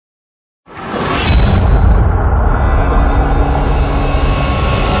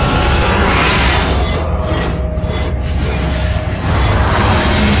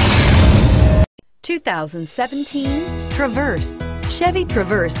2017 Traverse. Chevy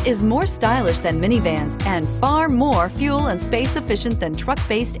Traverse is more stylish than minivans and far more fuel and space efficient than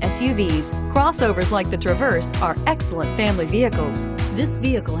truck-based SUVs. Crossovers like the Traverse are excellent family vehicles. This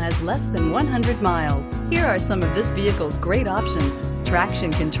vehicle has less than 100 miles. Here are some of this vehicle's great options: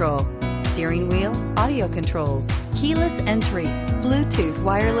 traction control, steering wheel audio controls, keyless entry, Bluetooth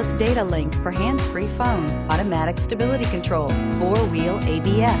wireless data link for hands-free phone, automatic stability control, four-wheel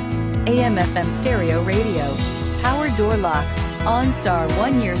ABS, AM/FM stereo radio, power door locks, OnStar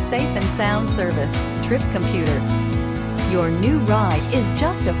 1-year safe and sound service, trip computer. Your new ride is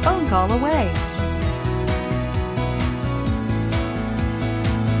just a phone call away.